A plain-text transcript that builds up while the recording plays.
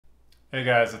Hey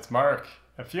guys, it's Mark.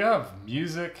 If you have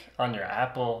music on your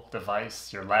Apple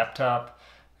device, your laptop,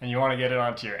 and you want to get it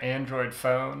onto your Android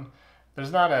phone,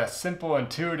 there's not a simple,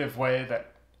 intuitive way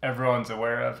that everyone's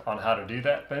aware of on how to do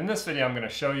that. But in this video, I'm going to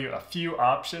show you a few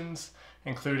options,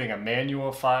 including a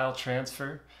manual file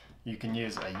transfer. You can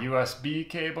use a USB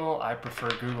cable. I prefer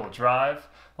Google Drive.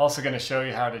 I'm also going to show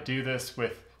you how to do this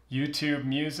with YouTube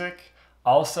Music.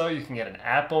 Also, you can get an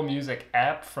Apple Music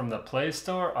app from the Play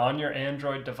Store on your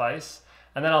Android device.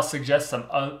 And then I'll suggest some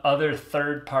other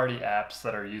third-party apps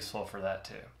that are useful for that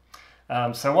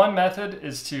too. So one method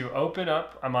is to open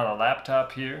up, I'm on a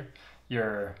laptop here,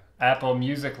 your Apple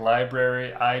Music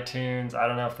library, iTunes, I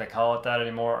don't know if they call it that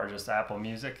anymore, or just Apple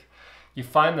Music. You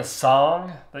find the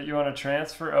song that you want to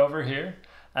transfer over here,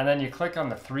 and then you click on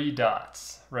the three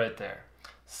dots right there.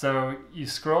 So you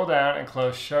scroll down and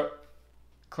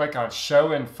click on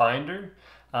Show in Finder.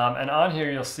 And on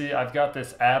here you'll see I've got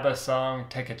this ABBA song,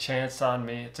 Take a Chance on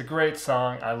Me. It's a great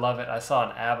song. I love it. I saw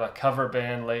an ABBA cover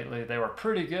band lately. They were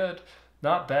pretty good.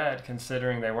 Not bad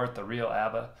considering they weren't the real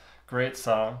ABBA. Great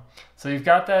song. So you've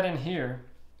got that in here.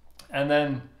 And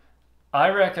then I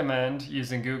recommend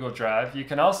using Google Drive. You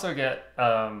can also get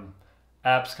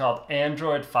apps called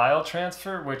Android File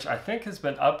Transfer, which I think has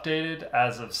been updated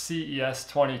as of CES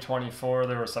 2024.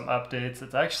 There were some updates.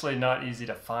 It's actually not easy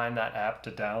to find that app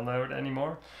to download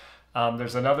anymore.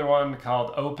 There's another one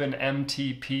called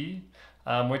OpenMTP,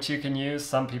 which you can use.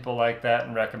 Some people like that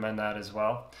and recommend that as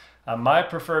well. My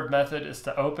preferred method is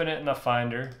to open it in the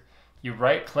Finder. You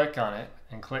right-click on it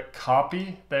and click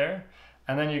Copy there.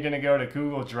 And then you're going to go to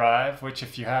Google Drive, which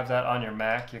if you have that on your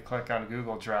Mac, you click on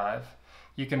Google Drive.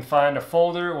 You can find a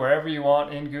folder wherever you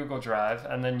want in Google Drive,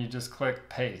 and then you just click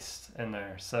Paste in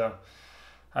there. So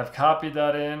I've copied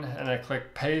that in, and I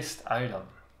click Paste Item.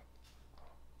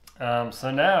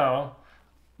 So now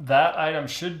that item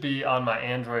should be on my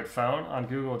Android phone on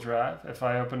Google Drive. If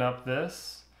I open up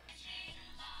this,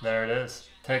 there it is.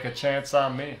 Take a Chance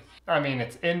on Me. I mean,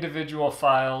 it's individual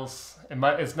files.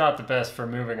 It's not the best for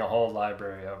moving a whole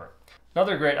library over.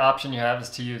 Another great option you have is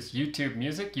to use YouTube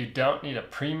Music. You don't need a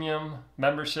premium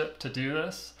membership to do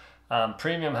this.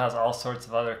 Premium has all sorts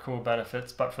of other cool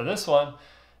benefits, but for this one,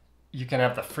 you can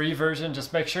have the free version.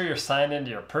 Just make sure you're signed into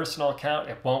your personal account.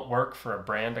 It won't work for a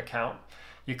brand account.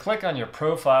 You click on your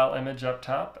profile image up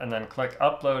top and then click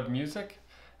Upload Music.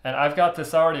 And I've got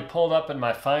this already pulled up in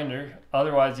my Finder.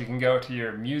 Otherwise, you can go to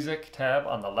your Music tab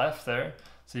on the left there.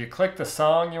 So you click the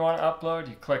song you want to upload,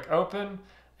 you click Open,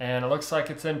 and it looks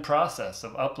like it's in process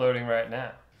of uploading right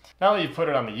now. Now that you've put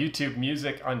it on the YouTube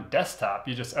Music on desktop,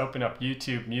 you just open up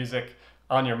YouTube Music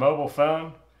on your mobile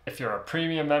phone. If you're a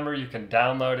premium member, you can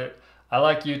download it. I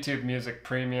like YouTube Music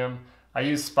Premium. I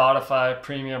use Spotify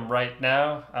Premium right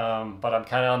now, but I'm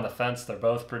kind of on the fence. They're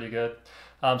both pretty good.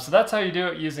 So that's how you do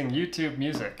it using YouTube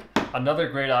Music. Another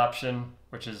great option,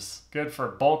 which is good for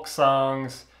bulk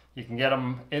songs. You can get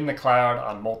them in the cloud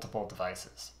on multiple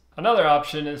devices. Another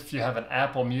option, if you have an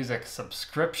Apple Music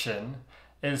subscription,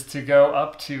 is to go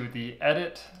up to the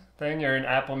Edit thing. You're in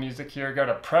Apple Music here, go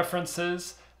to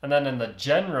Preferences, and then in the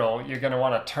General, you're going to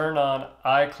want to turn on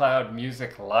iCloud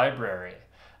Music Library.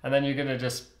 And then you're going to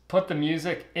just put the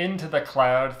music into the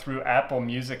cloud through Apple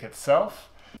Music itself.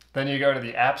 Then you go to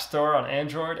the App Store on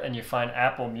Android and you find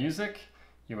Apple Music.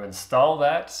 You install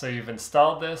that. So you've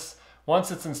installed this.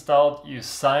 Once it's installed, you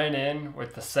sign in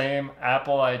with the same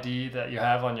Apple ID that you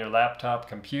have on your laptop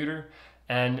computer,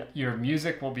 and your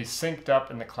music will be synced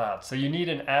up in the cloud. So you need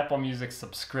an Apple Music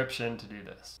subscription to do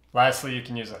this. Lastly, you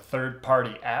can use a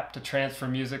third-party app to transfer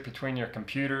music between your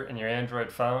computer and your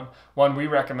Android phone. One we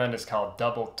recommend is called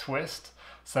Double Twist.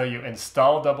 So you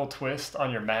install Double Twist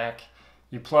on your Mac.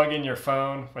 You plug in your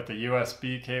phone with a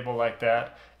USB cable like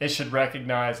that. It should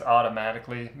recognize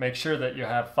automatically. Make sure that you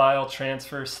have File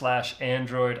Transfer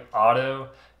 /Android Auto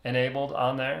enabled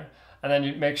on there. And then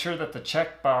you make sure that the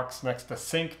checkbox next to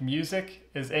Sync Music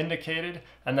is indicated,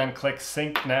 and then click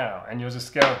Sync Now. And you'll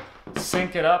just go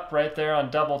sync it up right there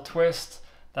on Double Twist.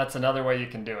 That's another way you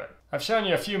can do it. I've shown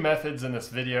you a few methods in this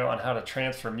video on how to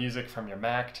transfer music from your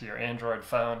Mac to your Android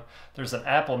phone. There's an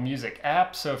Apple Music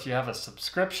app, so if you have a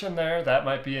subscription there, that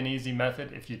might be an easy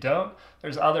method. If you don't,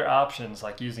 there's other options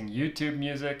like using YouTube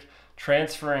Music,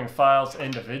 transferring files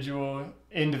individually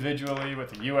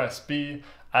with a USB.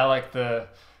 I like the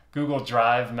Google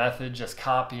Drive method, just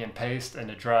copy and paste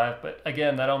into Drive. But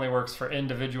again, that only works for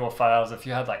individual files. If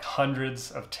you had like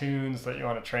hundreds of tunes that you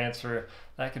want to transfer,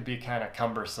 that could be kind of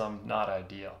cumbersome, not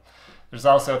ideal. There's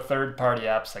also third-party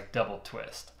apps like Double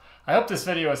Twist. I hope this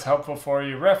video was helpful for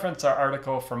you. Reference our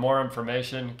article for more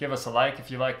information. Give us a like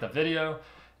if you like the video,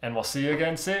 and we'll see you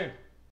again soon.